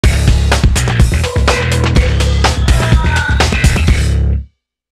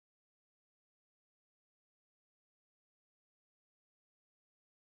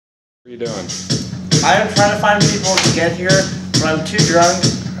What are you doing? I'm trying to find people to get here, but I'm too drunk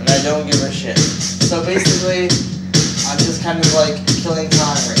and I don't give a shit. So basically, I'm just kind of like killing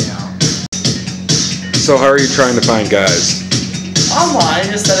time right now. So how are you trying to find guys? Online,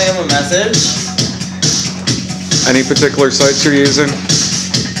 just sending them a message. Any particular sites you're using?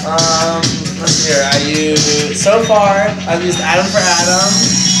 Let's see here. So far, I've used Adam for Adam.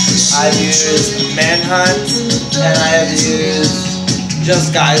 I've used Manhunt, and I have used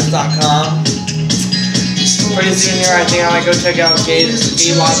JustGuys.com. Pretty soon here, I think I might go check out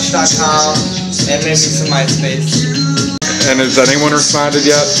gaywatch.com and maybe some MySpace. And has anyone responded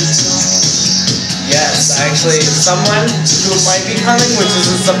yet? Yes, actually, someone who might be coming, which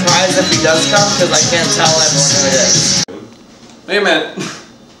is a surprise if he does come, because I can't tell everyone who it is. Wait a minute.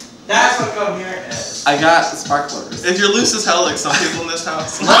 That's what come here is. I got sparklers. If you're loose as hell like some people in this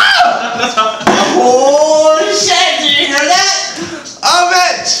house. Holy shit, did you hear that? Oh,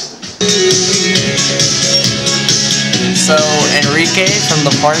 bitch! So, Enrique from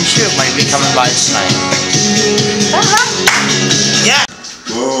the porn shoot might be coming by tonight. Yeah!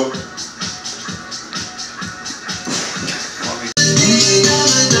 Whoa.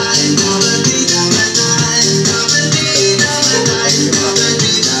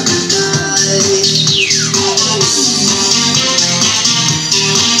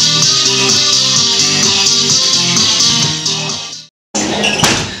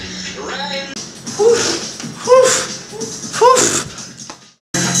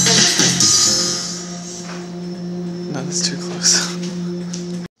 No, that's too close.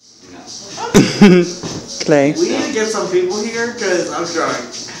 Clay. We need to get some people here, because I'm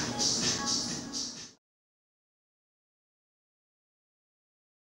drunk.